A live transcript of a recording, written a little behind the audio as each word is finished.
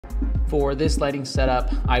For this lighting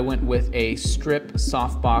setup, I went with a strip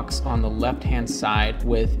softbox on the left-hand side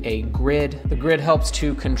with a grid. The grid helps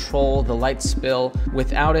to control the light spill.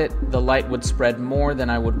 Without it, the light would spread more than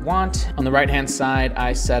I would want. On the right-hand side,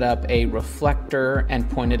 I set up a reflector and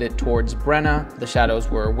pointed it towards Brenna. The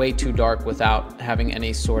shadows were way too dark without having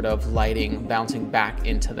any sort of lighting bouncing back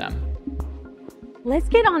into them. Let's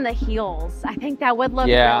get on the heels. I think that would look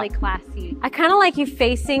really classy. I kind of like you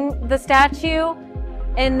facing the statue,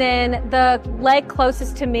 and then the leg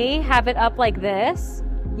closest to me, have it up like this.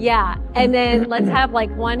 Yeah, and then let's have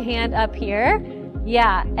like one hand up here.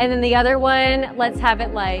 Yeah, and then the other one, let's have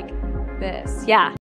it like this. Yeah.